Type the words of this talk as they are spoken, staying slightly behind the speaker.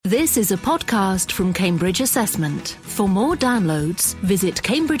This is a podcast from Cambridge Assessment. For more downloads, visit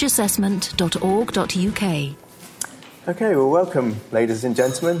cambridgeassessment.org.uk. Okay, well, welcome, ladies and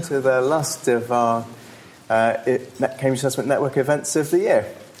gentlemen, to the last of our Cambridge Assessment Network events of the year.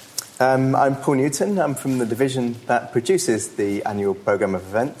 I'm Paul Newton. I'm from the division that produces the annual programme of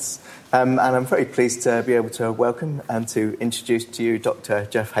events. And I'm very pleased to be able to welcome and to introduce to you Dr.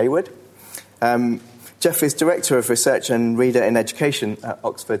 Jeff Hayward. Jeff is Director of Research and Reader in Education at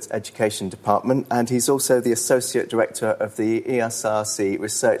Oxford's Education Department, and he's also the Associate Director of the ESRC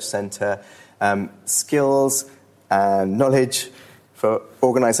Research Centre Skills and Knowledge for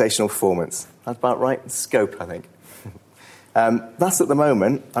Organisational Performance. That's about right. Scope, I think. That's at the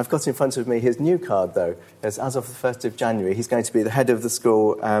moment. I've got in front of me his new card, though. As of the 1st of January, he's going to be the head of the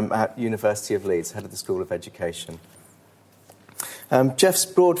school at University of Leeds, head of the School of Education. Jeff's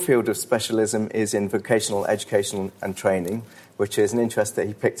broad field of specialism is in vocational education and training, which is an interest that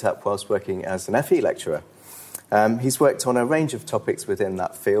he picked up whilst working as an FE lecturer. He's worked on a range of topics within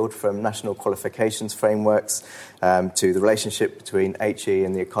that field, from national qualifications frameworks to the relationship between HE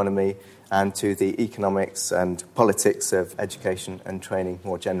and the economy, and to the economics and politics of education and training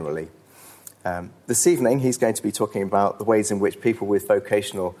more generally. This evening, he's going to be talking about the ways in which people with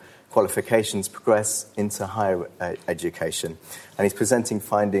vocational qualifications progress into higher education. And he's presenting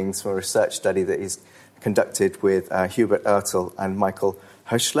findings from a research study that he's conducted with Hubert Ertel and Michael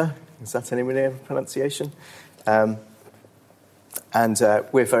Höschler. Is that anybody have a pronunciation? And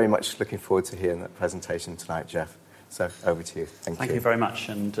we're very much looking forward to hearing that presentation tonight, Jeff. So over to you. Thank you you very much,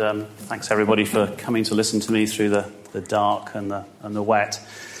 and thanks everybody for coming to listen to me through the dark and the wet.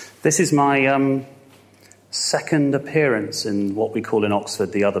 This is my second appearance in what we call in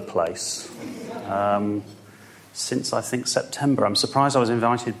Oxford the other place. Since I think September. I'm surprised I was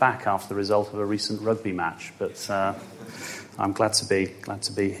invited back after the result of a recent rugby match, but I'm glad to be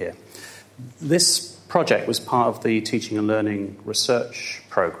here. This project was part of the Teaching and Learning Research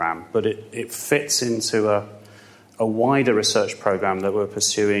Programme, but it fits into a wider research programme that we're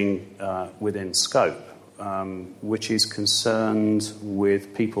pursuing within Scope, which is concerned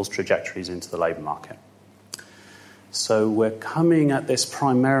with people's trajectories into the labour market. So we're coming at this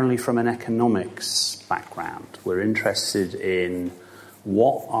primarily from an economics background. We're interested in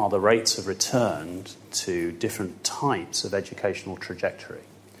what are the rates of return to different types of educational trajectory.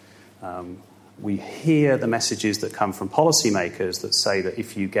 We hear the messages that come from policymakers that say that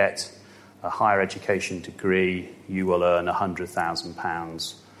if you get a higher education degree, you will earn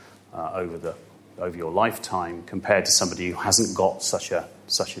 £100,000 over your lifetime, compared to somebody who hasn't got such a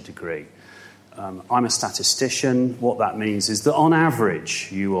degree. I'm a statistician. What that means is that on average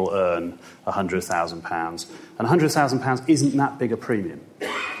you will earn £100,000, and £100,000 isn't that big a premium.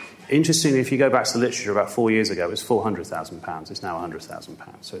 Interestingly, if you go back to the literature, about 4 years ago it was £400,000. It's now £100,000,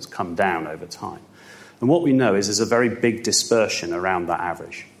 so it's come down over time. And what we know is there's a very big dispersion around that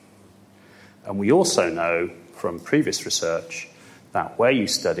average. And we also know from previous research that where you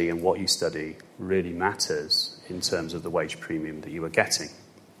study and what you study really matters in terms of the wage premium that you are getting.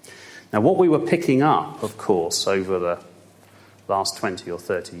 Now, what we were picking up, of course, over the last 20 or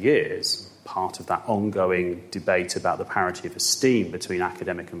 30 years, part of that ongoing debate about the parity of esteem between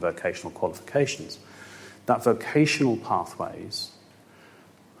academic and vocational qualifications, that vocational pathways,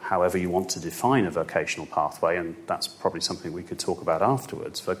 however you want to define a vocational pathway, and that's probably something we could talk about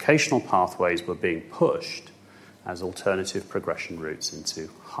afterwards, vocational pathways were being pushed as alternative progression routes into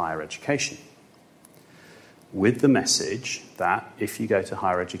higher education, with the message that if you go to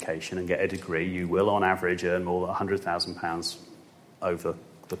higher education and get a degree, you will on average earn more than £100,000 over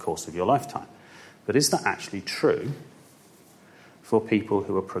the course of your lifetime. But is that actually true for people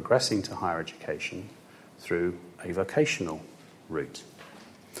who are progressing to higher education through a vocational route?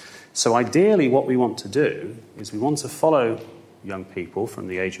 So ideally what we want to do is we want to follow young people from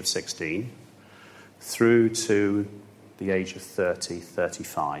the age of 16 through to the age of 30,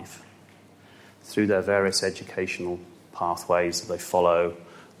 35, through their various educational pathways that they follow,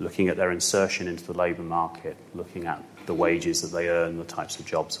 looking at their insertion into the labour market, looking at the wages that they earn, the types of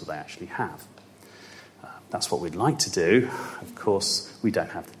jobs that they actually have. That's what we'd like to do. Of course, we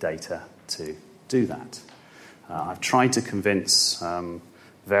don't have the data to do that. I've tried to convince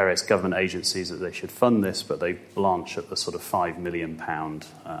various government agencies that they should fund this, but they blanch at the sort of £5 million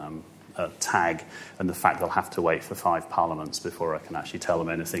tag, and the fact they'll have to wait for 5 parliaments before I can actually tell them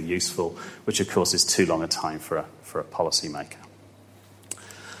anything useful, which of course is too long a time for a policymaker.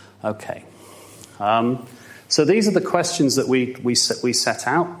 Okay. So these are the questions that we set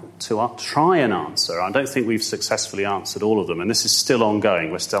out to try and answer. I don't think we've successfully answered all of them, and this is still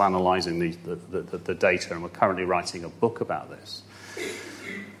ongoing. We're still analysing the data, and we're currently writing a book about this.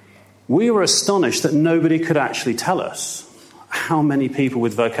 we were astonished that nobody could actually tell us how many people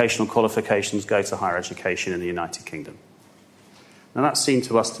with vocational qualifications go to higher education in the United Kingdom. Now, that seemed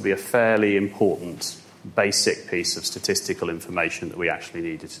to us to be a fairly important basic piece of statistical information that we actually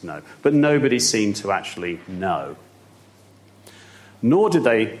needed to know. But nobody seemed to actually know. Nor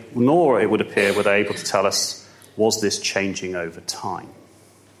it would appear, were they able to tell us, was this changing over time?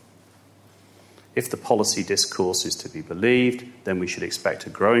 If the policy discourse is to be believed, then we should expect a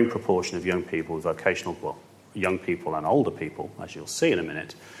growing proportion of young people with young people and older people, as you'll see in a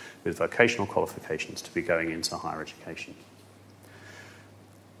minute, with vocational qualifications to be going into higher education.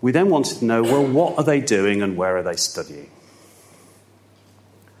 We then wanted to know, well, what are they doing and where are they studying?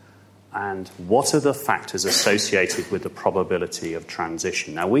 And what are the factors associated with the probability of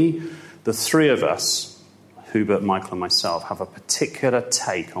transition? Now, the three of us, Hubert, Michael and myself, have a particular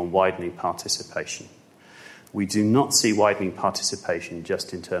take on widening participation. We do not see widening participation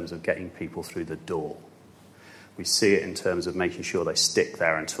just in terms of getting people through the door. We see it in terms of making sure they stick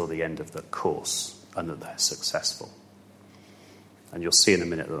there until the end of the course and that they're successful. And you'll see in a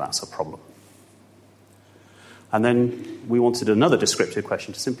minute that that's a problem. And then we wanted another descriptive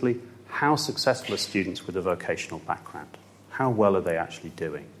question to simply, how successful are students with a vocational background? How well are they actually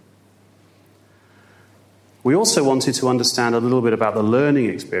doing? We also wanted to understand a little bit about the learning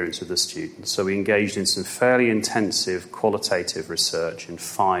experience of the students, so we engaged in some fairly intensive qualitative research in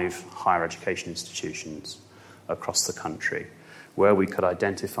 5 higher education institutions across the country, where we could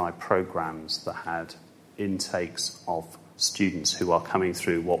identify programs that had intakes of students who are coming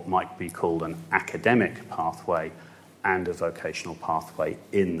through what might be called an academic pathway and a vocational pathway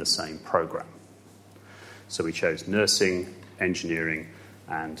in the same program. So we chose nursing, engineering,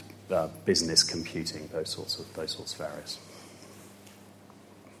 and business computing, those sorts of areas.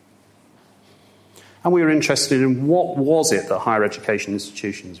 And we were interested in what was it that higher education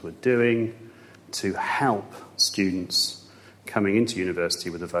institutions were doing to help students coming into university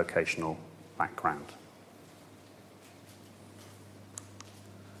with a vocational background.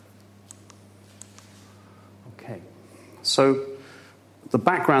 Okay, so the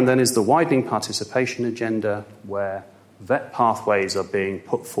background then is the widening participation agenda, where VET pathways are being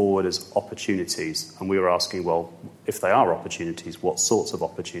put forward as opportunities, and we were asking, well, if they are opportunities, what sorts of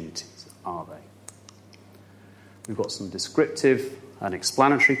opportunities are they? We've got some descriptive and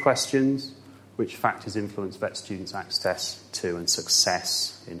explanatory questions. Which factors influence VET students' access to and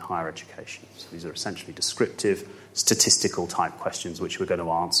success in higher education? So these are essentially descriptive, statistical type questions which we're going to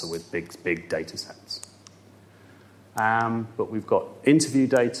answer with big data sets. But we've got interview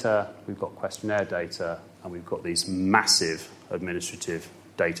data, we've got questionnaire data, and we've got these massive administrative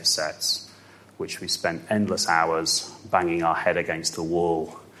data sets which we spent endless hours banging our head against a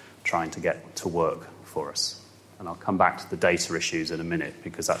wall trying to get to work for us. And I'll come back to the data issues in a minute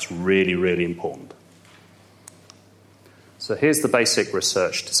because that's really, really important. So here's the basic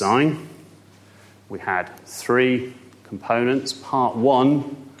research design. We had 3 components. Part 1,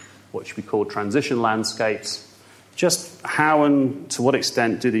 which we call transition landscapes. Just how and to what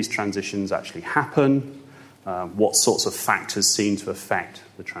extent do these transitions actually happen? What sorts of factors seem to affect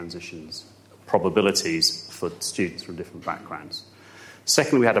the transitions, probabilities for students from different backgrounds.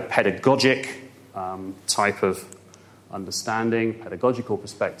 Secondly, we had a pedagogic type of understanding, pedagogical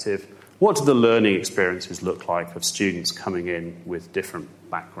perspective. What do the learning experiences look like of students coming in with different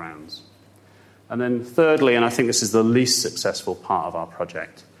backgrounds? And then thirdly, and I think this is the least successful part of our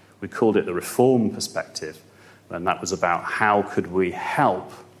project, we called it the reform perspective, and that was about how could we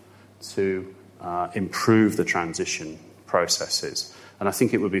help to improve the transition processes. And I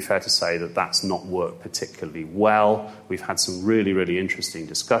think it would be fair to say that that's not worked particularly well. We've had some really, really interesting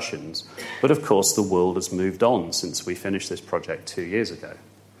discussions. But of course, the world has moved on since we finished this project 2 years ago.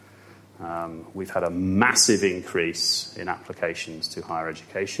 We've had a massive increase in applications to higher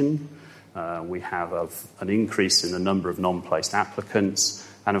education. We have an increase in the number of non-placed applicants.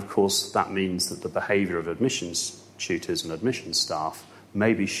 And of course, that means that the behaviour of admissions tutors and admissions staff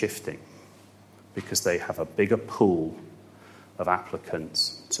may be shifting because they have a bigger pool of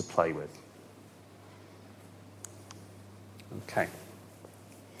applicants to play with. Okay.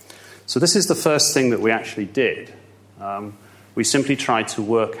 So this is the first thing that we actually did. We simply tried to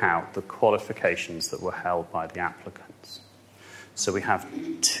work out the qualifications that were held by the applicants. So we have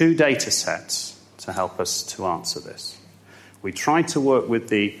 2 data sets to help us to answer this. We tried to work with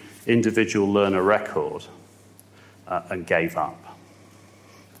the individual learner record and gave up.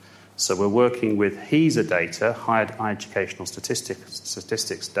 So we're working with HESA data, Higher Educational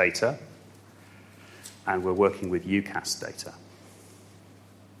Statistics data, and we're working with UCAS data.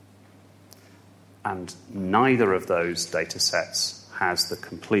 And neither of those data sets has the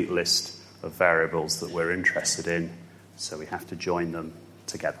complete list of variables that we're interested in, so we have to join them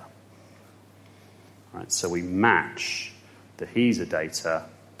together. Right, so we match the HESA data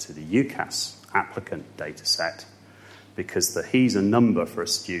to the UCAS applicant data set, because the HESA number for a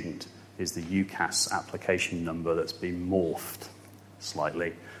student is the UCAS application number that's been morphed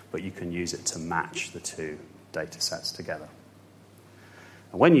slightly, but you can use it to match the two data sets together.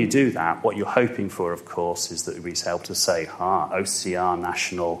 And when you do that, what you're hoping for, of course, is that we'll be able to say, OCR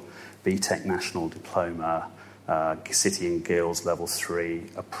National, BTEC National Diploma, City and Guilds Level 3,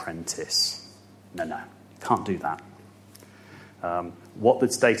 Apprentice. No, can't do that. What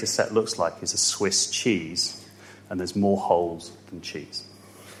this data set looks like is a Swiss cheese, and there's more holes than cheese.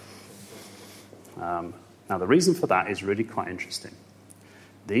 Now, the reason for that is really quite interesting.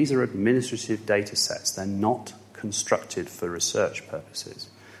 These are administrative data sets. They're not constructed for research purposes.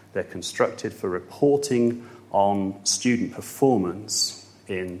 They're constructed for reporting on student performance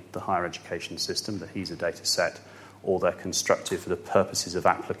in the higher education system, the HESA data set, or they're constructed for the purposes of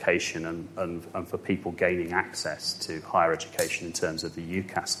application and for people gaining access to higher education in terms of the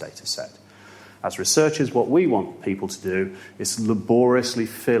UCAS data set. As researchers, what we want people to do is laboriously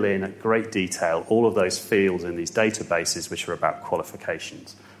fill in at great detail all of those fields in these databases which are about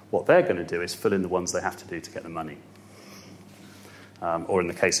qualifications. What they're going to do is fill in the ones they have to do to get the money. Or in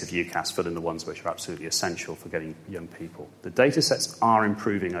the case of UCAS, fill in the ones which are absolutely essential for getting young people. The data sets are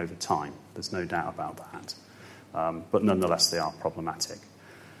improving over time. There's no doubt about that. But nonetheless, they are problematic.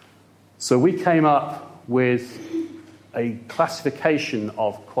 So we came up with a classification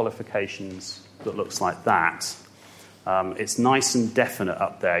of qualifications that looks like that. It's nice and definite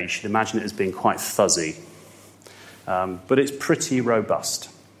up there. You should imagine it as being quite fuzzy. But it's pretty robust.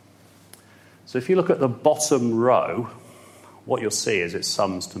 So if you look at the bottom row, what you'll see is it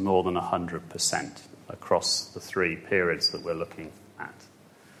sums to more than 100% across the 3 periods that we're looking at,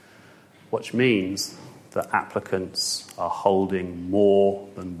 which means that applicants are holding more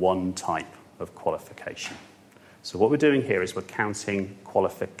than one type of qualification. So what we're doing here is we're counting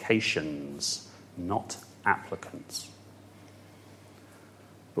qualifications, not applicants.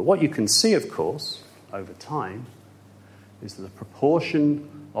 But what you can see, of course, over time, is that the proportion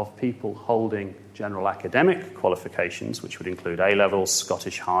of people holding general academic qualifications, which would include A-levels,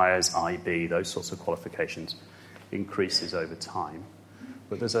 Scottish Highers, IB, those sorts of qualifications, increases over time.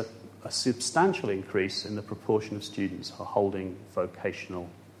 But there's a substantial increase in the proportion of students who are holding vocational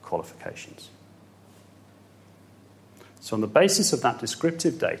qualifications. So on the basis of that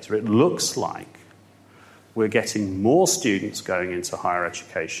descriptive data, it looks like we're getting more students going into higher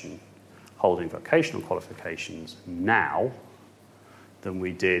education holding vocational qualifications now than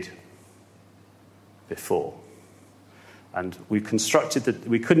we did before. And we constructed that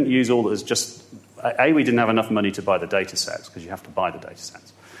we couldn't use all that as just... A, we didn't have enough money to buy the data sets, because you have to buy the data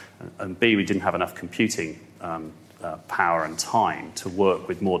sets. And B, we didn't have enough computing power and time to work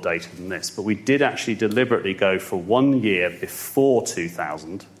with more data than this. But we did actually deliberately go for 1 year before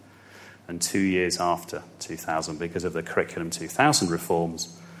 2000 and 2 years after 2000 because of the Curriculum 2000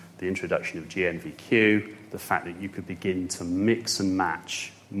 reforms, the introduction of GNVQ, the fact that you could begin to mix and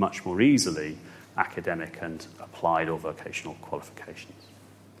match much more easily academic and applied or vocational qualifications.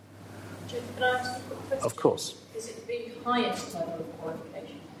 Can I ask a quick question? Of course. Is it the highest level of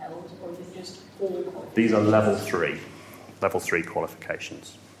qualification held, or is it just all qualifications? These are level 3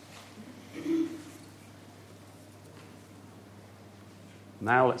 qualifications.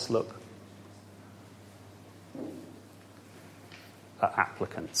 Now let's look at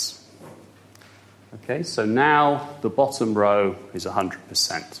applicants. Okay, so now the bottom row is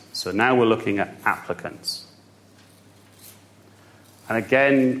 100%. So now we're looking at applicants. And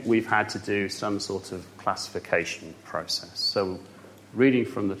again, we've had to do some sort of classification process. So reading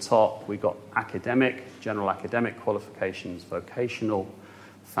from the top, we've got academic, general academic qualifications, vocational,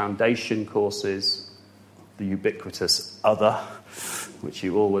 foundation courses, the ubiquitous other, which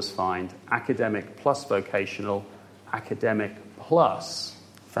you always find, academic plus vocational, academic plus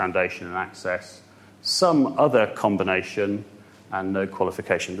foundation and access, some other combination, and no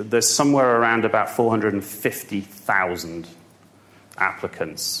qualification. There's somewhere around about 450,000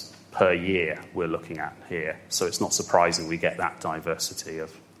 applicants per year we're looking at here. So it's not surprising we get that diversity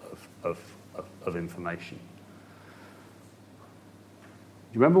of information.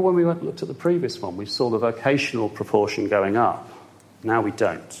 You remember when we looked at the previous one, we saw the vocational proportion going up. Now we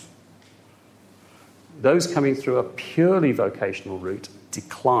don't. Those coming through a purely vocational route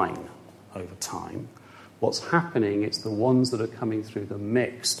decline over time. What's happening is the ones that are coming through the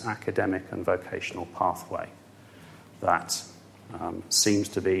mixed academic and vocational pathway that seems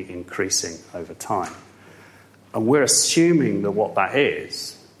to be increasing over time. And we're assuming that what that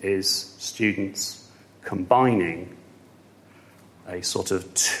is students combining a sort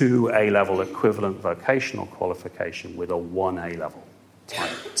of 2 A-level equivalent vocational qualification with a 1 A-level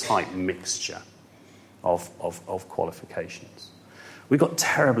type mixture of qualifications. We got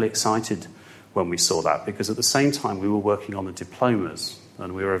terribly excited when we saw that, because at the same time we were working on the diplomas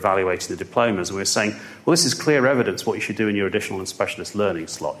and we were evaluating the diplomas, and we were saying, well, this is clear evidence what you should do in your additional and specialist learning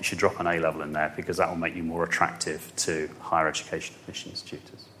slot. You should drop an A-level in there because that will make you more attractive to higher education admissions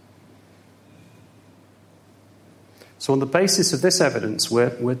tutors. So on the basis of this evidence,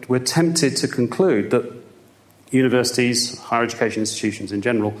 we're tempted to conclude that universities, higher education institutions in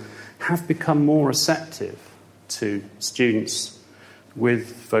general, have become more receptive to students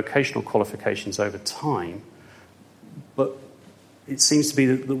with vocational qualifications over time, but it seems to be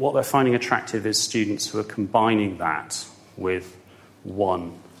that what they're finding attractive is students who are combining that with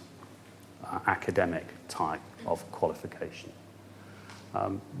one academic type of qualification.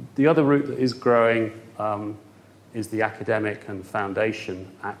 The other route that is growing is the academic and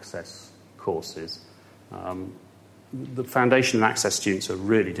foundation access courses. The foundation and access students are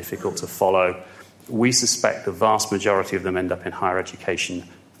really difficult to follow. We suspect the vast majority of them end up in higher education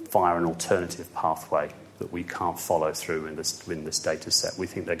via an alternative pathway that we can't follow through in this data set. We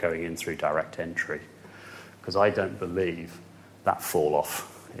think they're going in through direct entry, because I don't believe that fall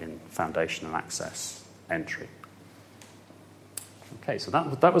off in foundation and access entry. Okay, so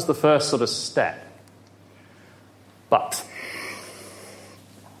that was the first sort of step. But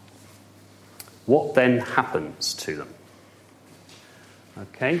what then happens to them?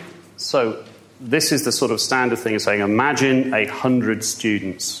 Okay, so this is the sort of standard thing of saying, imagine 100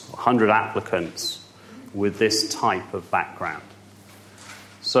 students, 100 applicants with this type of background.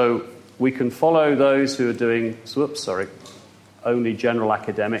 So we can follow those who are doing, only general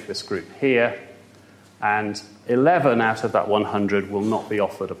academic, this group here, and 11 out of that 100 will not be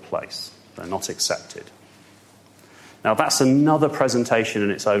offered a place. They're not accepted. Now, that's another presentation in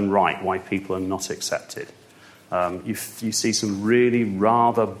its own right, why people are not accepted. You see some really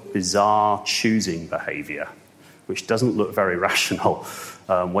rather bizarre choosing behaviour, which doesn't look very rational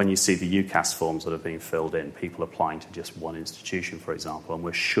when you see the UCAS forms that are being filled in, people applying to just one institution, for example, and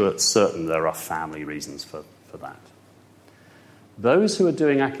we're certain there are family reasons for that. Those who are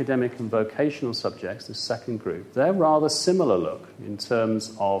doing academic and vocational subjects, the second group, they're rather similar look in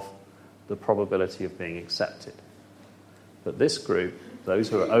terms of the probability of being accepted. But this group, those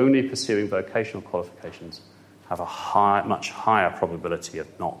who are only pursuing vocational qualifications, have a much higher probability of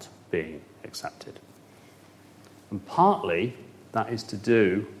not being accepted. And partly that is to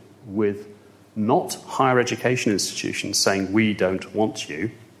do with not higher education institutions saying we don't want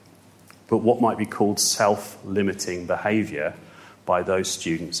you, but what might be called self-limiting behaviour by those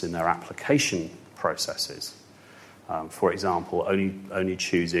students in their application processes. For example, only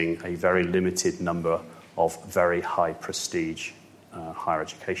choosing a very limited number of very high prestige higher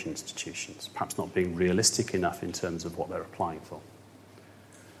education institutions, perhaps not being realistic enough in terms of what they're applying for.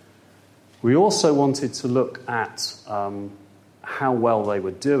 We also wanted to look at how well they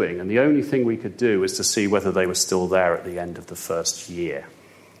were doing, and the only thing we could do was to see whether they were still there at the end of the first year.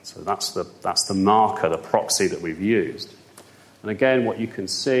 So that's the marker, the proxy that we've used. And again, what you can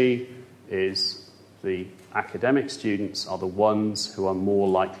see is the academic students are the ones who are more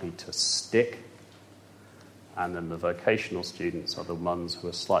likely to stick, and then the vocational students are the ones who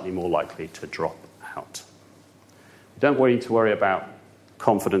are slightly more likely to drop out. We don't need to worry about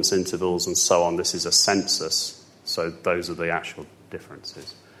confidence intervals and so on. This is a census, so those are the actual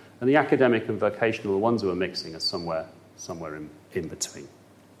differences. And the academic and vocational, the ones who are mixing, are somewhere in between.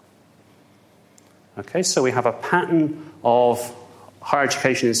 Okay, so we have a pattern of higher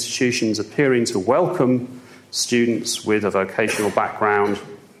education institutions appearing to welcome students with a vocational background,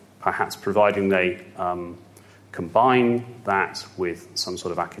 perhaps providing they combine that with some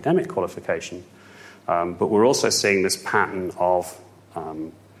sort of academic qualification. But we're also seeing this pattern of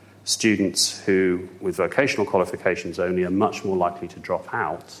students who, with vocational qualifications only, are much more likely to drop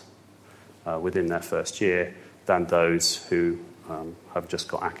out within their first year than those who have just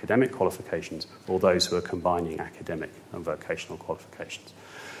got academic qualifications, or those who are combining academic and vocational qualifications.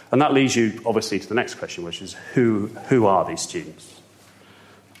 And that leads you, obviously, to the next question, which is who are these students?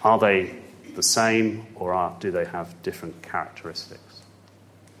 Are they the same, or do they have different characteristics?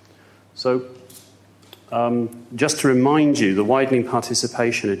 So, just to remind you, the widening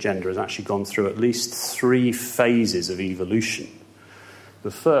participation agenda has actually gone through at least 3 phases of evolution.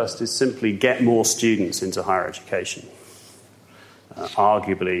 The first is simply get more students into higher education.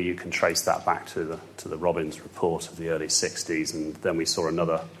 Arguably, you can trace that back to the Robbins report of the early 60s, and then we saw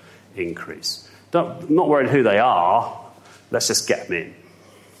another increase. not worried who they are, let's just get them in.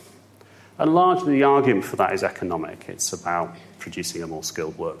 And largely the argument for that is economic. It's about producing a more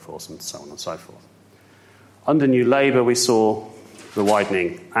skilled workforce and so on and so forth. Under New Labour, we saw the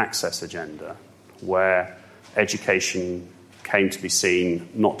widening access agenda, where education came to be seen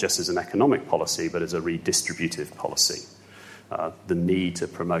not just as an economic policy, but as a redistributive policy. The need to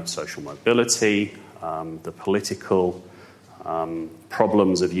promote social mobility, the political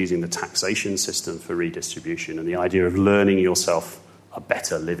problems of using the taxation system for redistribution, and the idea of learning yourself a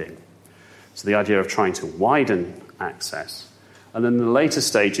better living. So the idea of trying to widen access. And then in the later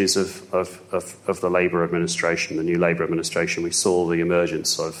stages of the Labour administration, the New Labour administration, we saw the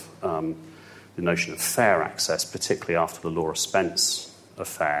emergence of the notion of fair access, particularly after the Laura Spence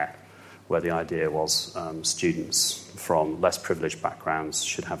affair, where the idea was students from less privileged backgrounds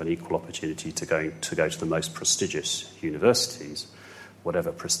should have an equal opportunity to go to the most prestigious universities,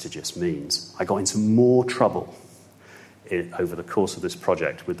 whatever prestigious means. I got into more trouble over the course of this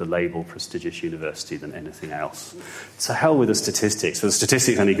project with the label prestigious university than anything else. To hell with the statistics. If the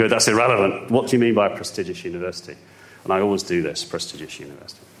statistics are any good, that's irrelevant. What do you mean by a prestigious university? And I always do this, prestigious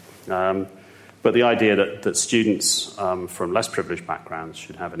university. But the idea that students from less privileged backgrounds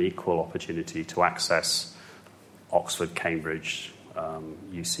should have an equal opportunity to access Oxford, Cambridge,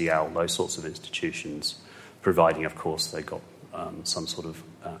 UCL, those sorts of institutions, providing, of course, they got some sort of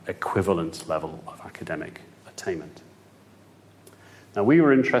equivalent level of academic attainment. Now, we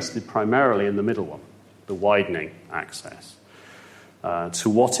were interested primarily in the middle one, the widening access. To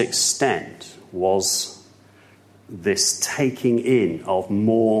what extent was this taking in of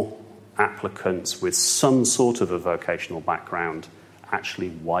more applicants with some sort of a vocational background actually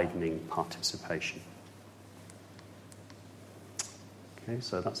widening participation? Okay,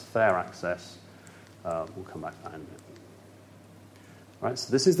 so that's fair access. We'll come back to that in a bit. Right,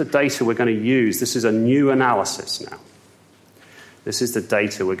 so this is the data we're going to use. This is a new analysis now. This is the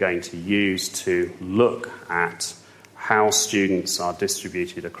data we're going to use to look at how students are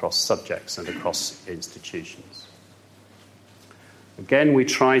distributed across subjects and across institutions. Again, we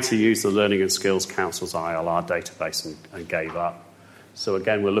tried to use the Learning and Skills Council's ILR database and gave up. So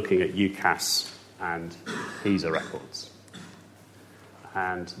again, we're looking at UCAS and PISA records.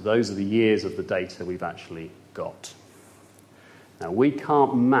 And those are the years of the data we've actually got. Now, we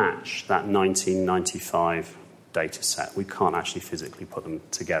can't match that 1995 data set. We can't actually physically put them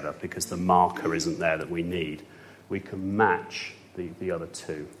together because the marker isn't there that we need. We can match the other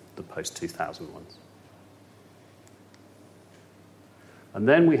two, the post-2000 ones. And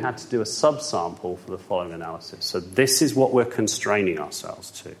then we had to do a subsample for the following analysis. So this is what we're constraining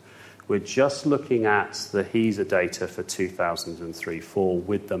ourselves to. We're just looking at the HESA data for 2003-04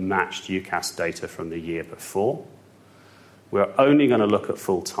 with the matched UCAS data from the year before. We're only going to look at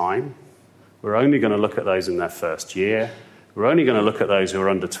full-time. We're only going to look at those in their first year. We're only going to look at those who are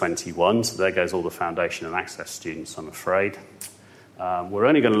under 21, so there goes all the foundation and access students, I'm afraid. We're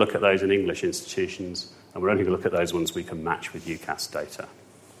only going to look at those in English institutions, and we're only going to look at those ones we can match with UCAS data.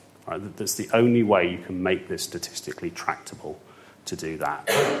 Right, that's the only way you can make this statistically tractable to do that.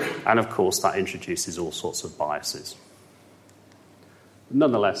 And, of course, that introduces all sorts of biases.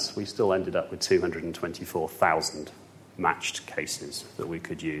 Nonetheless, we still ended up with 224,000 matched cases that we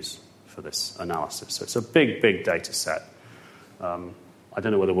could use for this analysis. So it's a big, big data set. I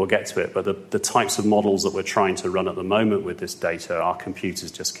don't know whether we'll get to it, but the types of models that we're trying to run at the moment with this data, our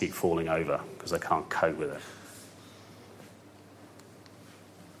computers just keep falling over because they can't cope with it.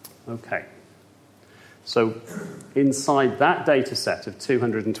 Okay. So inside that data set of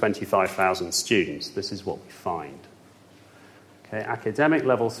 225,000 students, this is what we find. Okay, academic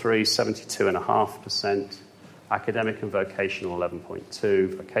level 3, 72.5%. Academic and vocational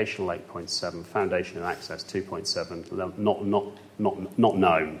 11.2, vocational 8.7, foundation and access 2.7, not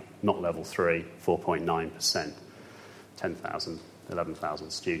known, not level 3, 4.9%, 10,000, 11,000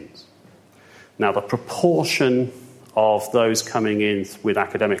 students. Now the proportion of those coming in with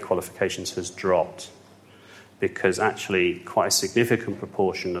academic qualifications has dropped because actually quite a significant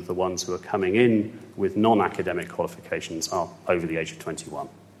proportion of the ones who are coming in with non-academic qualifications are over the age of 21.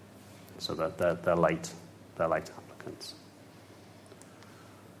 So they're late. They're late applicants.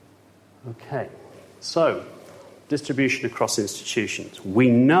 Okay, so distribution across institutions. We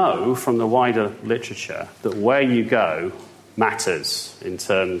know from the wider literature that where you go matters in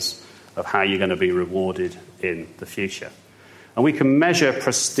terms of how you're going to be rewarded in the future. And we can measure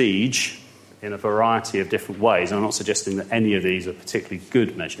prestige in a variety of different ways. And I'm not suggesting that any of these are particularly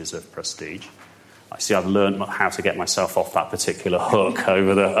good measures of prestige. I see I've learned how to get myself off that particular hook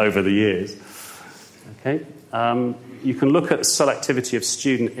over the years. Okay, You can look at selectivity of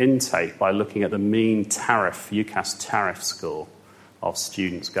student intake by looking at the mean tariff, UCAS tariff score of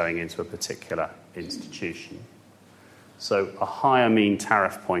students going into a particular institution. So a higher mean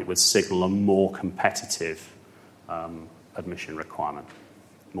tariff point would signal a more competitive admission requirement,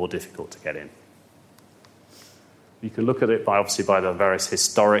 more difficult to get in. You can look at it by the various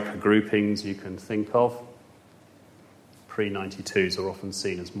historic groupings you can think of. Pre-92s are often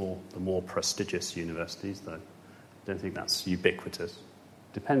seen as the more prestigious universities, though I don't think that's ubiquitous.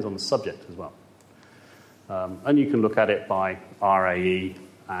 Depends on the subject as well. And you can look at it by RAE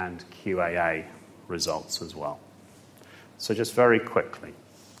and QAA results as well. So just very quickly,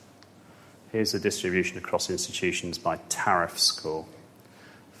 here's the distribution across institutions by tariff score.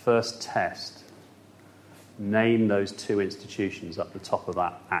 First test, name those two institutions up the top of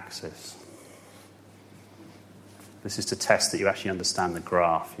that axis. This is to test that you actually understand the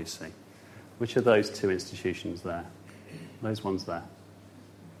graph, you see. Which are those two institutions there? Those ones there.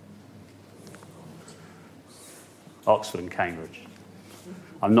 Oxford and Cambridge.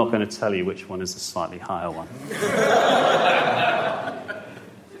 I'm not going to tell you which one is the slightly higher one.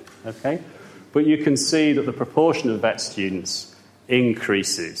 Okay? But you can see that the proportion of vet students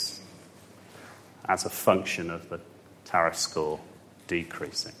increases as a function of the tariff score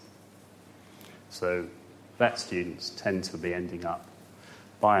decreasing. So vet students tend to be ending up,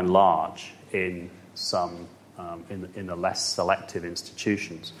 by and large, in some in the less selective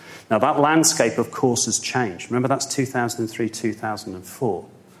institutions. Now, that landscape, of course, has changed. Remember, that's 2003, 2004.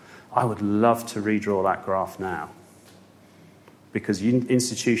 I would love to redraw that graph now, because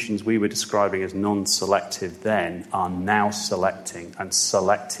institutions we were describing as non-selective then are now selecting, and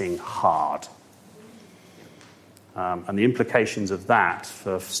selecting hard. And the implications of that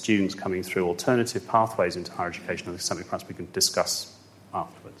for students coming through alternative pathways into higher education is something perhaps we can discuss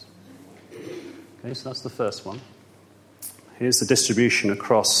afterwards. Okay, so that's the first one. Here's the distribution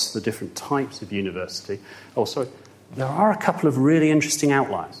across the different types of university. Oh, sorry. There are a couple of really interesting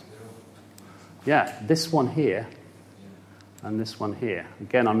outliers. Yeah, this one here and this one here.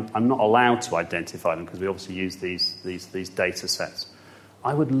 Again, I'm not allowed to identify them because we obviously use these data sets.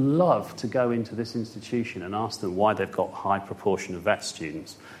 I would love to go into this institution and ask them why they've got a high proportion of vet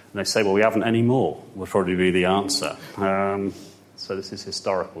students. And they say, well, we haven't any more, would probably be the answer. So this is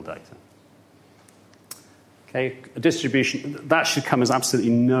historical data. Okay, a distribution, that should come as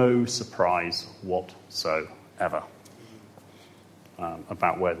absolutely no surprise whatsoever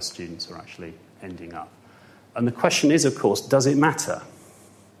about where the students are actually ending up. And the question is, of course, does it matter?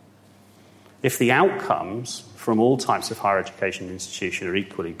 If the outcomes from all types of higher education institution are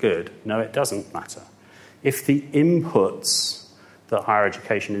equally good, no, it doesn't matter. If the inputs that higher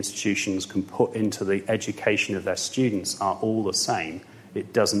education institutions can put into the education of their students are all the same,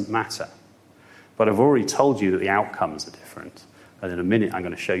 it doesn't matter. But I've already told you that the outcomes are different, and in a minute I'm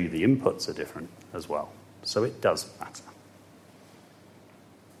going to show you the inputs are different as well. So it does matter.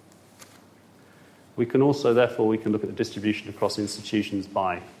 We can also, therefore, we can look at the distribution across institutions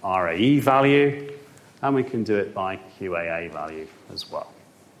by RAE value, and we can do it by QAA value as well.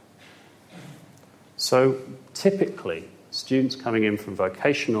 So typically, students coming in from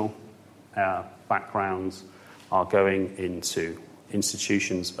vocational backgrounds are going into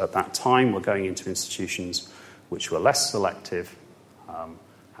institutions at that time. We're going into institutions which were less selective,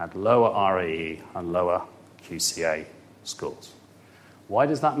 had lower RAE and lower QCA scores. Why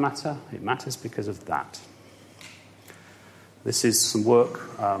does that matter? It matters because of that. This is some work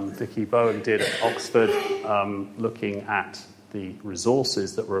Vicky Bowen did at Oxford looking at the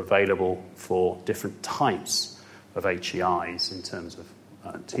resources that were available for different types of HEIs in terms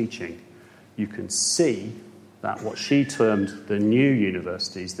of teaching. You can see that what she termed the new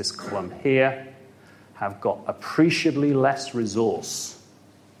universities, this column here, have got appreciably less resource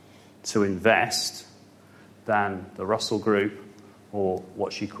to invest than the Russell Group or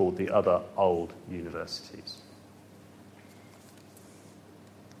what she called the other old universities.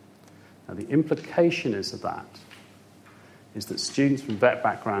 Now, the implication of that is that students from vet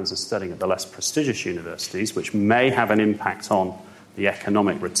backgrounds are studying at the less prestigious universities, which may have an impact on the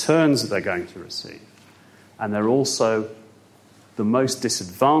economic returns that they're going to receive. And they're also the most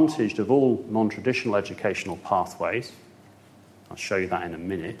disadvantaged of all non-traditional educational pathways. I'll show you that in a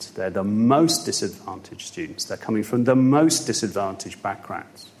minute. They're the most disadvantaged students. They're coming from the most disadvantaged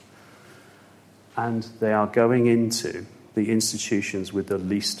backgrounds. And they are going into the institutions with the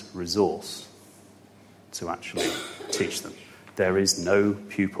least resource to actually teach them. There is no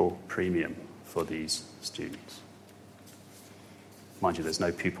pupil premium for these students. Mind you, there's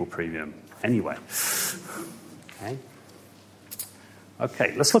no pupil premium anyway.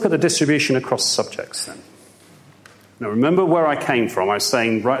 Okay, let's look at the distribution across subjects then. Now, remember where I came from. I was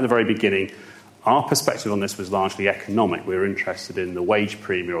saying right at the very beginning, our perspective on this was largely economic. We were interested in the wage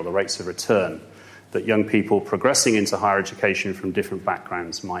premium or the rates of return that young people progressing into higher education from different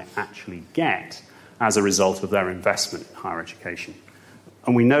backgrounds might actually get as a result of their investment in higher education.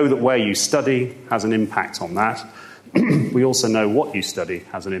 And we know that where you study has an impact on that. We also know what you study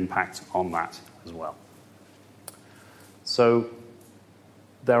has an impact on that as well. So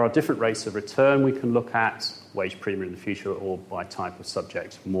there are different rates of return we can look at, wage premium in the future, or by type of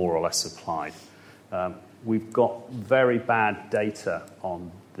subject, more or less applied. We've got very bad data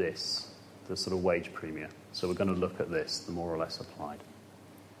on this, the sort of wage premium. So we're going to look at this, the more or less applied.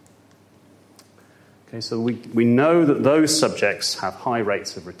 Okay, so we know that those subjects have high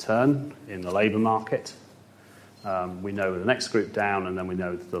rates of return in the labour market. We know the next group down, and then we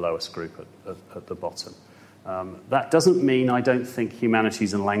know the lowest group at the bottom. That doesn't mean I don't think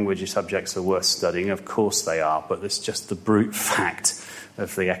humanities and language subjects are worth studying. Of course they are, but it's just the brute fact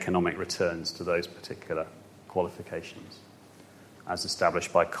of the economic returns to those particular qualifications, as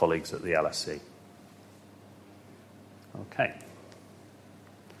established by colleagues at the LSE. Okay.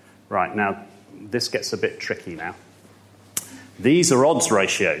 Right, now, this gets a bit tricky now. These are odds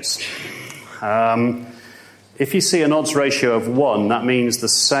ratios. If you see an odds ratio of 1, that means the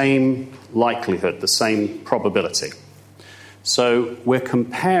same likelihood, the same probability. So we're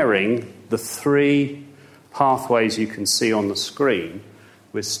comparing the 3 pathways you can see on the screen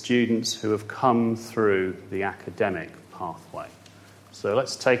with students who have come through the academic pathway. So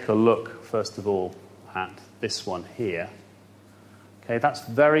let's take a look, first of all, at this one here. Okay, that's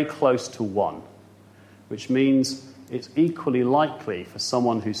very close to 1, which means it's equally likely for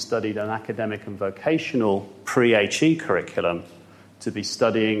someone who studied an academic and vocational pre-HE curriculum to be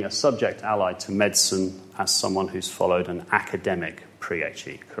studying a subject allied to medicine as someone who's followed an academic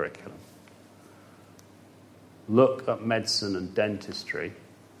pre-HE curriculum. Look at medicine and dentistry,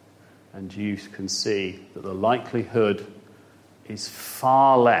 and you can see that the likelihood is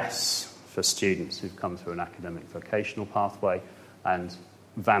far less for students who've come through an academic vocational pathway and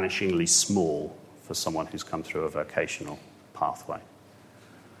vanishingly small for someone who's come through a vocational pathway.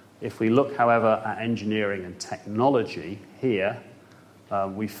 If we look, however, at engineering and technology here,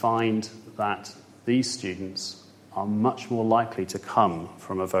 we find that these students are much more likely to come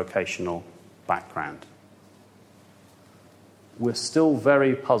from a vocational background. We're still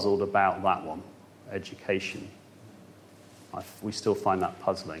very puzzled about that one, education. We still find that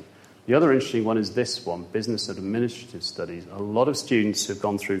puzzling. The other interesting one is this one, business and administrative studies. A lot of students who've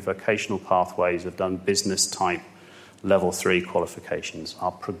gone through vocational pathways, have done business-type level 3 qualifications,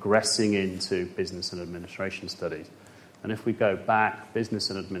 are progressing into business and administration studies. And if we go back,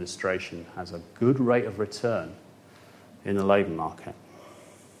 business and administration has a good rate of return in the labour market.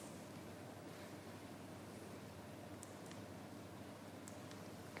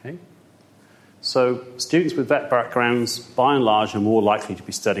 Okay. So students with vet backgrounds, by and large, are more likely to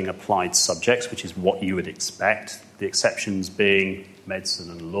be studying applied subjects, which is what you would expect, the exceptions being medicine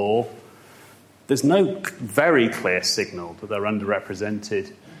and law. There's no very clear signal that they're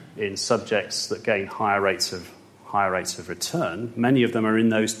underrepresented in subjects that gain higher rates of return. Many of them are in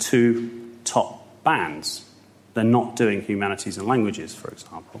those 2 top bands. They're not doing humanities and languages, for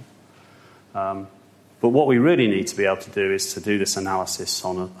example. But what we really need to be able to do is to do this analysis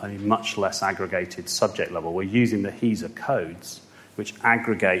on a much less aggregated subject level. We're using the HESA codes, which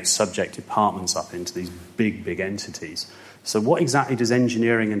aggregate subject departments up into these big, big entities. So what exactly does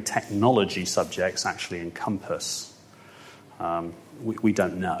engineering and technology subjects actually encompass? We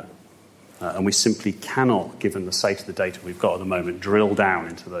don't know. And we simply cannot, given the state of the data we've got at the moment, drill down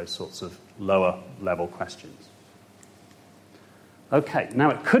into those sorts of lower level questions. Okay,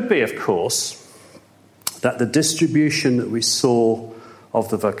 now it could be, of course, that the distribution that we saw of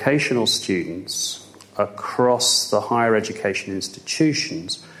the vocational students across the higher education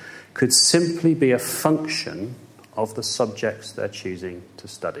institutions could simply be a function of the subjects they're choosing to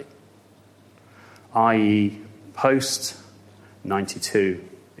study, i.e. post-92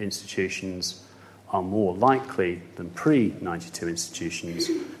 institutions are more likely than pre-92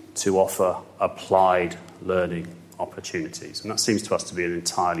 institutions to offer applied learning opportunities. And that seems to us to be an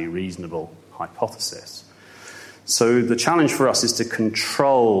entirely reasonable hypothesis. So the challenge for us is to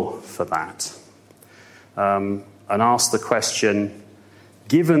control for that and ask the question,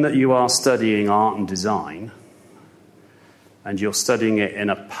 given that you are studying art and design and you're studying it in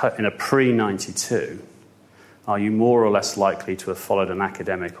a pre-92, are you more or less likely to have followed an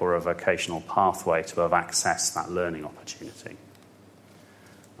academic or a vocational pathway to have accessed that learning opportunity?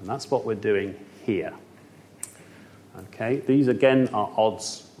 And that's what we're doing here. Okay, these again are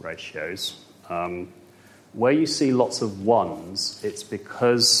odds ratios. where you see lots of ones, it's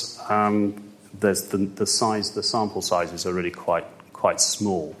because there's the sample sizes are really quite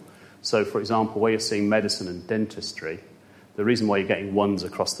small. So, for example, where you're seeing medicine and dentistry, the reason why you're getting ones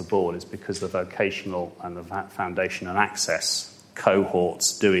across the board is because the vocational and the foundation and access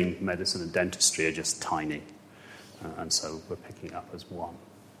cohorts doing medicine and dentistry are just tiny. And so we're picking up as one.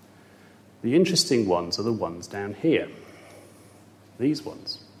 The interesting ones are the ones down here. These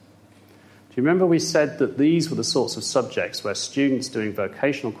ones. Do you remember we said that these were the sorts of subjects where students doing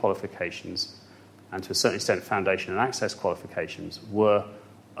vocational qualifications and to a certain extent foundation and access qualifications were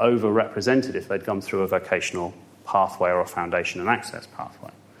overrepresented if they'd gone through a vocational pathway or a foundation and access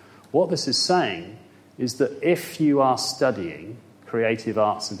pathway? What this is saying is that if you are studying creative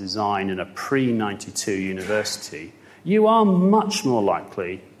arts and design in a pre-92 university, you are much more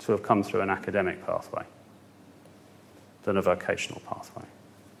likely to have come through an academic pathway than a vocational pathway.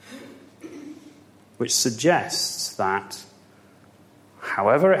 Which suggests that,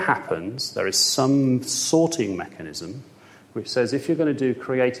 however it happens, there is some sorting mechanism which says if you're going to do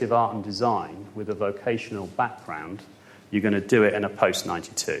creative art and design with a vocational background, you're going to do it in a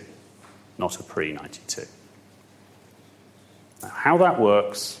post-92, not a pre-92. Now, how that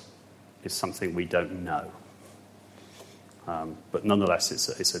works is something we don't know. But nonetheless,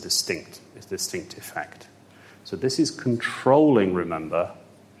 it's a distinct effect. So this is controlling, remember,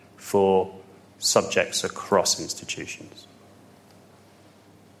 for subjects across institutions.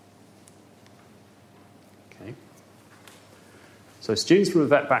 Okay. So students from a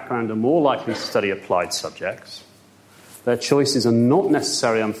VET background are more likely to study applied subjects. Their choices are not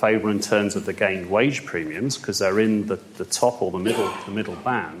necessarily unfavourable in terms of the gained wage premiums because they're in the top or the middle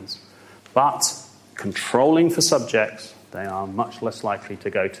bands. But controlling for subjects, they are much less likely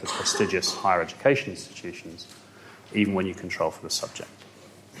to go to prestigious higher education institutions, even when you control for the subject.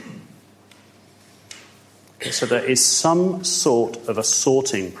 So there is some sort of a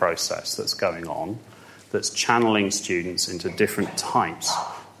sorting process that's going on that's channeling students into different types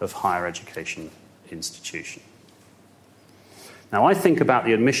of higher education institution. Now, I think about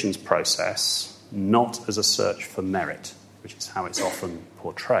the admissions process not as a search for merit, which is how it's often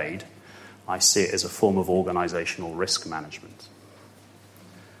portrayed. I see it as a form of organisational risk management.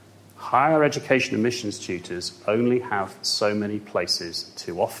 Higher education admissions tutors only have so many places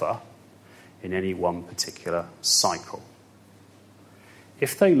to offer in any one particular cycle.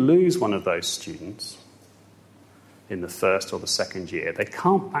 If they lose one of those students in the first or the second year, they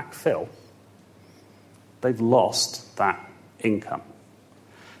can't backfill. They've lost that income.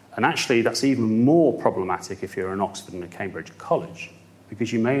 And actually, that's even more problematic if you're an Oxford and a Cambridge college,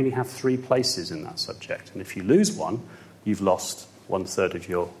 because you may only have 3 places in that subject. And if you lose one, you've lost 1/3 of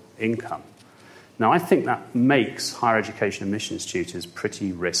your income. Now, I think that makes higher education admissions tutors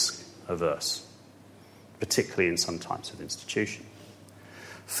pretty risk-averse, particularly in some types of institution.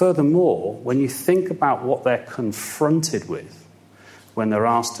 Furthermore, when you think about what they're confronted with when they're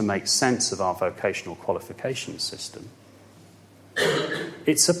asked to make sense of our vocational qualification system,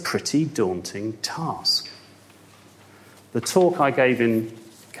 it's a pretty daunting task. The talk I gave in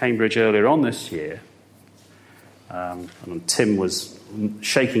Cambridge earlier on this year, and Tim was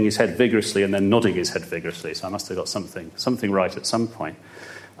shaking his head vigorously and then nodding his head vigorously, so I must have got something right at some point.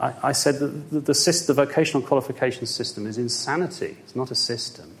 I said that the vocational qualification system is insanity. It's not a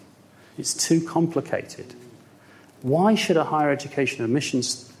system. It's too complicated. Why should a higher education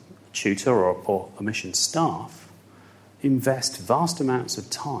admissions tutor or admissions staff invest vast amounts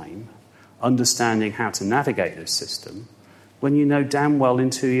of time understanding how to navigate this system when you know damn well in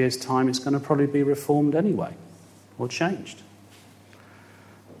 2 years' time it's going to probably be reformed anyway or changed?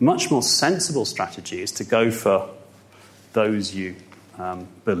 Much more sensible strategy is to go for those you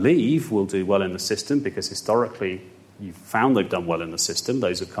believe will do well in the system, because historically you've found they've done well in the system,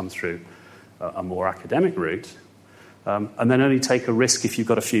 those who've come through a more academic route, and then only take a risk if you've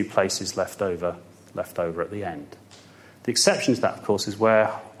got a few places left over at the end. The exception to that, of course, is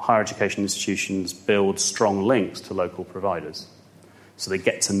where higher education institutions build strong links to local providers, so they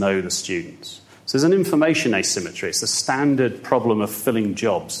get to know the students. So there's an information asymmetry. It's a standard problem of filling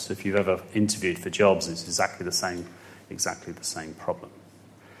jobs. If you've ever interviewed for jobs, it's exactly the same problem.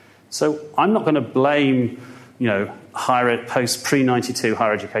 So I'm not going to blame, post pre-92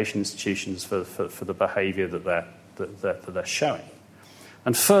 higher education institutions for the behaviour that they're showing.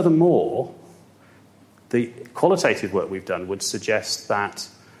 And furthermore, the qualitative work we've done would suggest that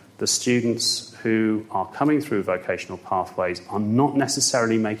the students who are coming through vocational pathways are not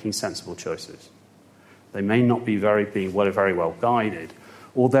necessarily making sensible choices. They may not be very well guided,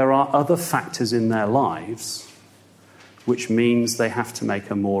 or there are other factors in their lives which means they have to make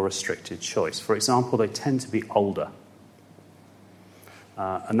a more restricted choice. For example, they tend to be older.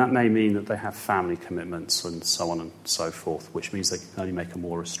 And that may mean that they have family commitments and so on and so forth, which means they can only make a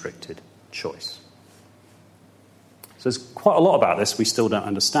more restricted choice. So there's quite a lot about this we still don't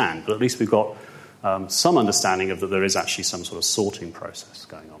understand, but at least we've got some understanding of that there is actually some sort of sorting process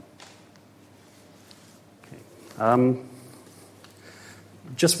going on. Okay.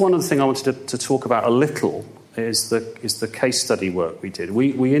 Just one other thing I wanted to talk about a little is the case study work we did.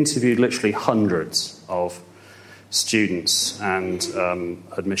 We interviewed literally hundreds of students and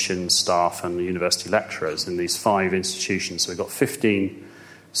admissions staff and university lecturers in these 5 institutions. So we've got 15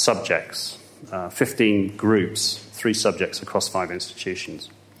 subjects, 15 groups, 3 subjects across 5 institutions.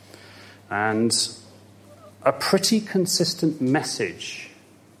 And a pretty consistent message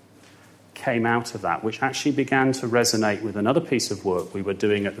came out of that, which actually began to resonate with another piece of work we were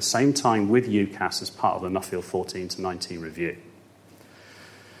doing at the same time with UCAS as part of the Nuffield 14 to 19 review.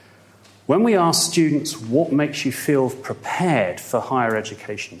 When we asked students what makes you feel prepared for higher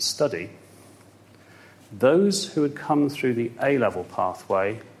education study, those who had come through the A-level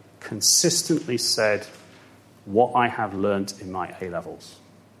pathway consistently said what I have learnt in my A-levels,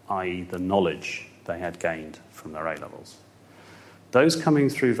 i.e. the knowledge they had gained from their A-levels. Those coming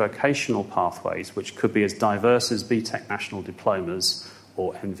through vocational pathways, which could be as diverse as BTEC national diplomas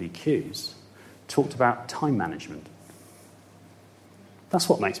or NVQs, talked about time management. That's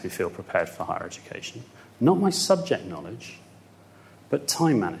what makes me feel prepared for higher education. Not my subject knowledge, but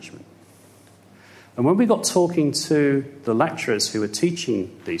time management. And when we got talking to the lecturers who were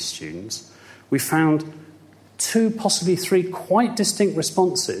teaching these students, we found 2, possibly 3 quite distinct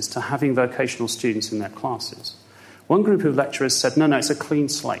responses to having vocational students in their classes. One group of lecturers said, no, it's a clean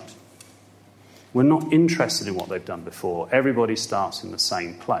slate. We're not interested in what they've done before. Everybody starts in the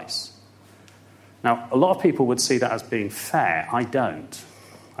same place. Now, a lot of people would see that as being fair. I don't.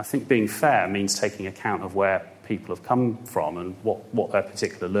 I think being fair means taking account of where people have come from and what their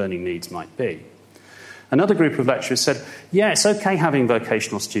particular learning needs might be. Another group of lecturers said, yeah, it's okay having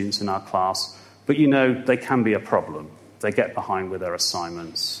vocational students in our class, but they can be a problem. They get behind with their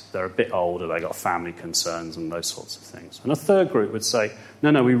assignments, they're a bit older, they've got family concerns and those sorts of things. And a third group would say,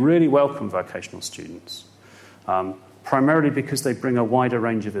 no, we really welcome vocational students, primarily because they bring a wider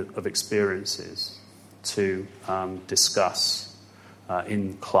range of experiences to discuss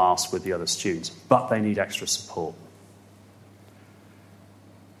in class with the other students, but they need extra support.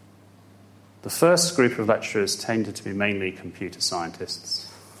 The first group of lecturers tended to be mainly computer scientists.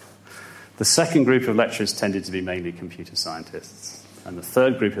 The second group of lecturers tended to be mainly computer scientists. And the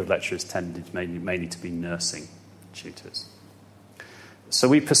third group of lecturers tended mainly to be nursing tutors. So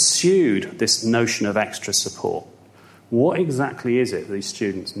we pursued this notion of extra support. What exactly is it these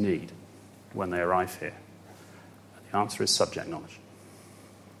students need when they arrive here? The answer is subject knowledge.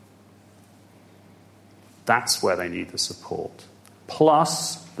 That's where they need the support.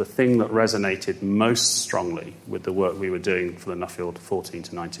 Plus, the thing that resonated most strongly with the work we were doing for the Nuffield 14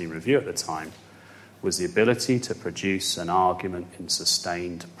 to 19 review at the time was the ability to produce an argument in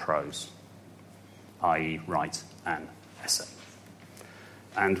sustained prose, i.e. write an essay.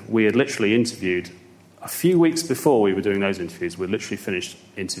 And we had literally interviewed, a few weeks before we were doing those interviews, we literally finished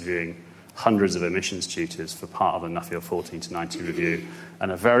interviewing hundreds of admissions tutors for part of the Nuffield 14 to 19 review,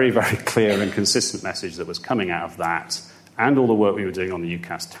 and a very, very clear and consistent message that was coming out of that and all the work we were doing on the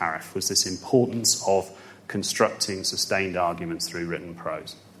UCAS tariff was this importance of constructing sustained arguments through written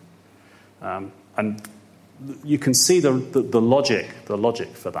prose. And you can see the logic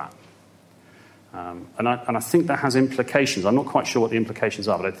for that. And I think that has implications. I'm not quite sure what the implications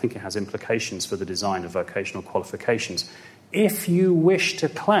are, but I think it has implications for the design of vocational qualifications. If you wish to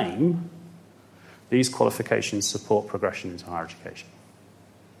claim these qualifications support progression into higher education.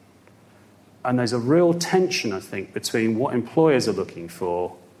 And there's a real tension, I think, between what employers are looking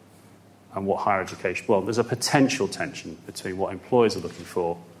for and what higher education... Well, there's a potential tension between what employers are looking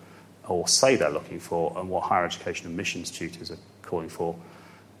for or say they're looking for and what higher education admissions tutors are calling for,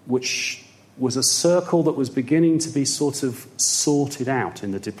 which was a circle that was beginning to be sort of sorted out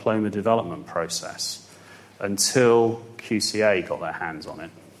in the diploma development process until QCA got their hands on it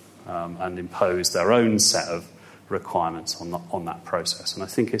and imposed their own set of requirements on that process. And I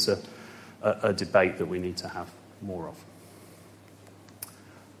think it's a debate that we need to have more of.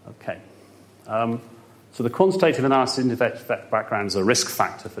 Okay. So the quantitative analysis in background is a risk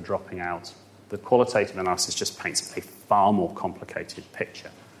factor for dropping out. The qualitative analysis just paints a far more complicated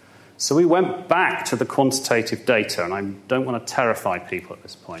picture. So we went back to the quantitative data, and I don't want to terrify people at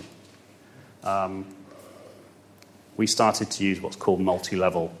this point. We started to use what's called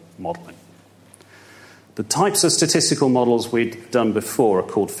multi-level modelling. The types of statistical models we'd done before are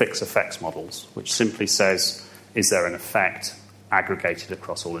called fixed effects models, which simply says, is there an effect aggregated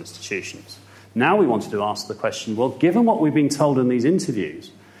across all institutions? Now we wanted to ask the question, well, given what we've been told in these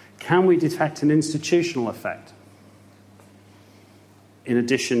interviews, can we detect an institutional effect in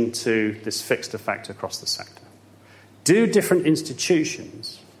addition to this fixed effect across the sector? Do different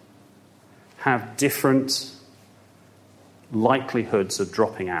institutions have different likelihoods of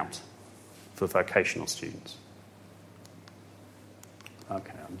dropping out for vocational students?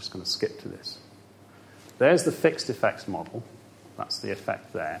 Okay, I'm just going to skip to this. There's the fixed effects model. That's the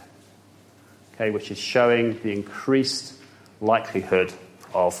effect there. Okay, which is showing the increased likelihood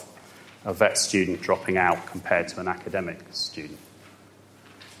of a vet student dropping out compared to an academic student.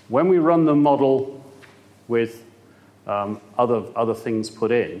 When we run the model with other things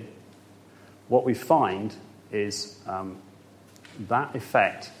put in, what we find is that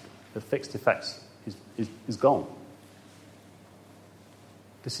effect, the fixed effects, is gone.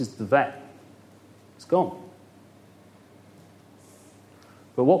 This is the vet. It's gone.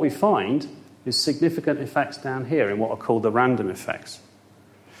 But what we find is significant effects down here in what are called the random effects.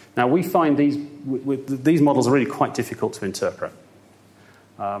 Now, we find these models are really quite difficult to interpret.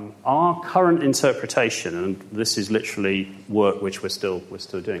 Our current interpretation, and this is literally work which we're still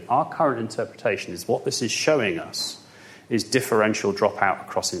doing, our current interpretation is what this is showing us is differential dropout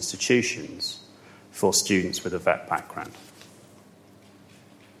across institutions for students with a vet background.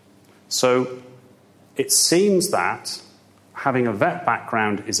 So it seems that having a vet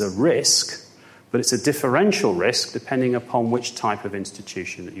background is a risk, but it's a differential risk depending upon which type of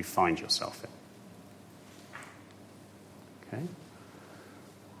institution that you find yourself in. Okay?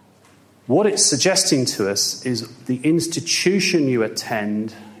 What it's suggesting to us is the institution you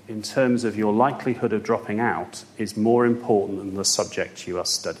attend in terms of your likelihood of dropping out is more important than the subject you are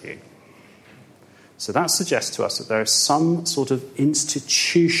studying. So that suggests to us that there is some sort of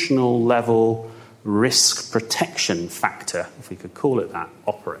institutional level risk protection factor, if we could call it that,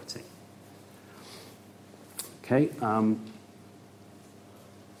 operating. Okay,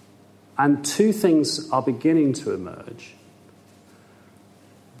 and two things are beginning to emerge.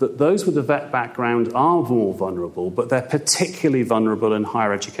 That those with a vet background are more vulnerable, but they're particularly vulnerable in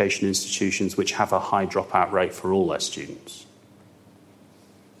higher education institutions which have a high dropout rate for all their students.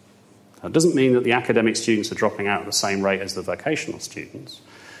 That doesn't mean that the academic students are dropping out at the same rate as the vocational students.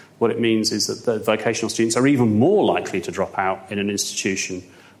 What it means is that the vocational students are even more likely to drop out in an institution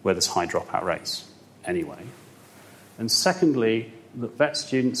where there's high dropout rates anyway. And secondly, the vet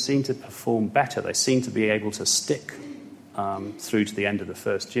students seem to perform better. They seem to be able to stick through to the end of the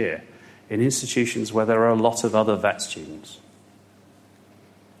first year in institutions where there are a lot of other vet students.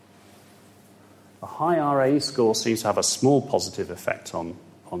 A high RAE score seems to have a small positive effect on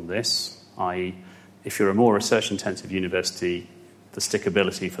this, i.e. if you're a more research-intensive university, the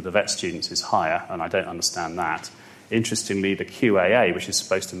stickability for the vet students is higher, and I don't understand that. Interestingly, the QAA, which is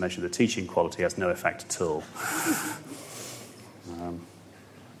supposed to measure the teaching quality, has no effect at all.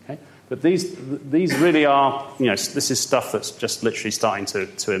 Okay. But these really are, this is stuff that's just literally starting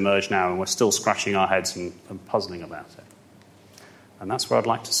to emerge now, and we're still scratching our heads and puzzling about it. And that's where I'd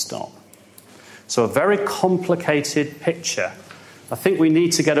like to stop. So a very complicated picture. I think we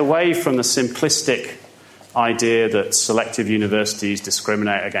need to get away from the simplistic idea that selective universities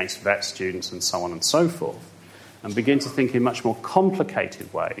discriminate against vet students and so on and so forth, and begin to think in much more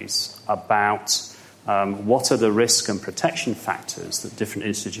complicated ways about what are the risk and protection factors that different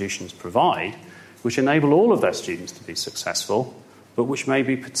institutions provide, which enable all of their students to be successful, but which may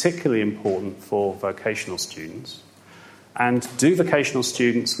be particularly important for vocational students. And do vocational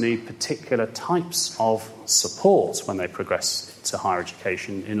students need particular types of support when they progress to higher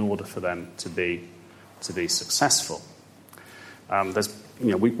education in order for them to be successful?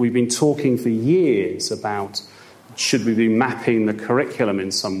 We've been talking for years about should we be mapping the curriculum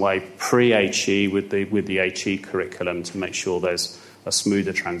in some way pre-HE with the HE curriculum to make sure there's a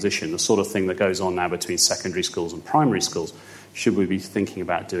smoother transition, the sort of thing that goes on now between secondary schools and primary schools. Should we be thinking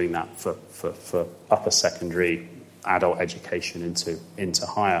about doing that for upper secondary adult education into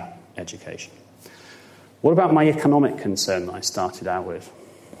higher education? What about my economic concern that I started out with?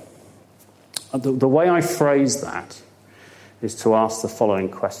 The way I phrase that is to ask the following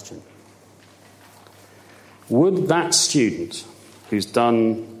question. Would that student who's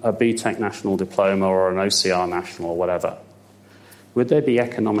done a BTEC National Diploma or an OCR National or whatever, would they be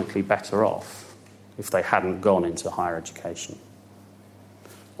economically better off if they hadn't gone into higher education?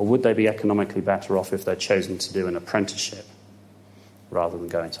 Or would they be economically better off if they'd chosen to do an apprenticeship rather than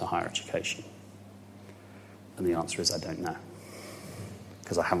go into higher education? And the answer is I don't know,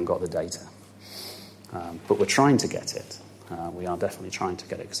 because I haven't got the data. But we're trying to get it. We are definitely trying to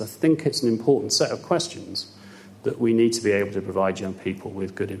get it, because I think it's an important set of questions that we need to be able to provide young people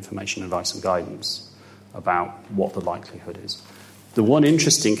with good information, advice and guidance about what the likelihood is. The one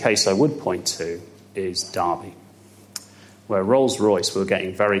interesting case I would point to is Derby, where Rolls-Royce were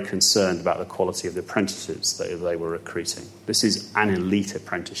getting very concerned about the quality of the apprentices that they were recruiting. This is an elite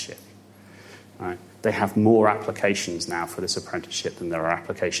apprenticeship. Right? They have more applications now for this apprenticeship than there are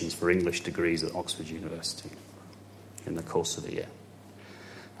applications for English degrees at Oxford University in the course of the year.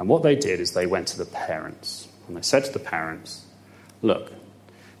 And what they did is they went to the parents, and they said to the parents, look,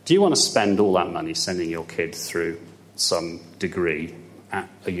 do you want to spend all that money sending your kid through some degree at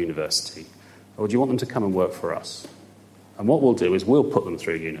a university, or do you want them to come and work for us? And what we'll do is we'll put them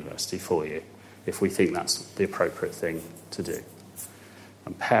through university for you if we think that's the appropriate thing to do.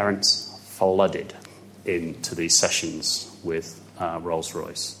 And parents flooded into these sessions with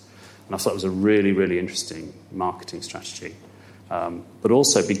Rolls-Royce. And I thought it was a really, really interesting marketing strategy. But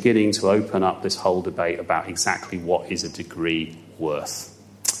also beginning to open up this whole debate about exactly what is a degree worth.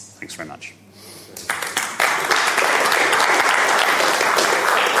 Thanks very much.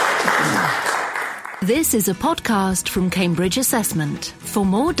 This is a podcast from Cambridge Assessment. For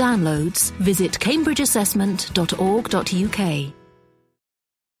more downloads, visit cambridgeassessment.org.uk.